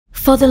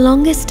For the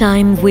longest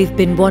time, we've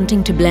been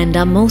wanting to blend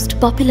our most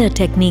popular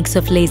techniques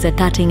of laser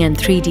cutting and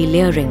 3D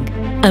layering,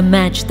 a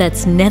match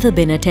that's never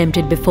been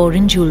attempted before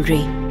in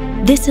jewelry.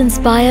 This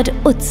inspired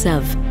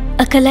Utsav,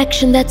 a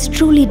collection that's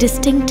truly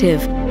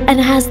distinctive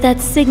and has that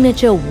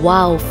signature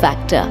wow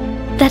factor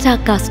that our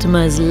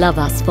customers love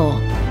us for.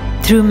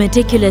 Through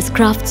meticulous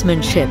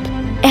craftsmanship,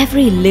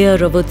 every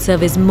layer of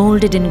Utsav is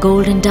molded in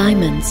gold and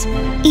diamonds.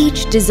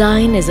 Each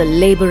design is a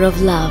labor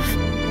of love.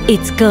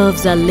 Its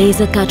curves are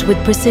laser cut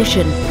with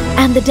precision,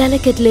 and the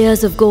delicate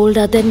layers of gold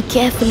are then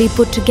carefully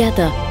put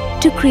together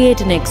to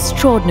create an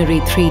extraordinary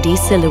 3D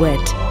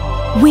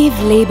silhouette. We've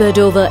labored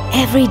over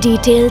every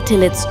detail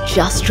till it's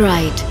just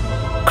right,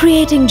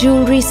 creating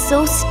jewelry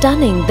so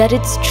stunning that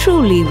it's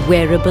truly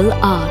wearable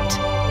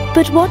art.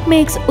 But what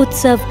makes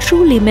Utsav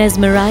truly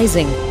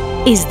mesmerizing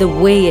is the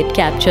way it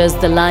captures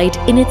the light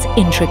in its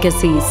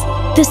intricacies,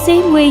 the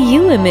same way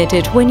you emit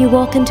it when you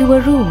walk into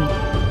a room,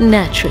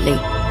 naturally,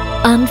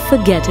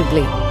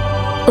 unforgettably.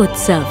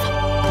 Utsav,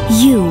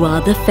 you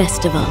are the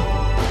festival.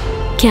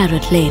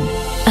 Carrot Lane,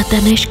 a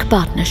Tanishq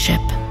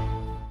partnership.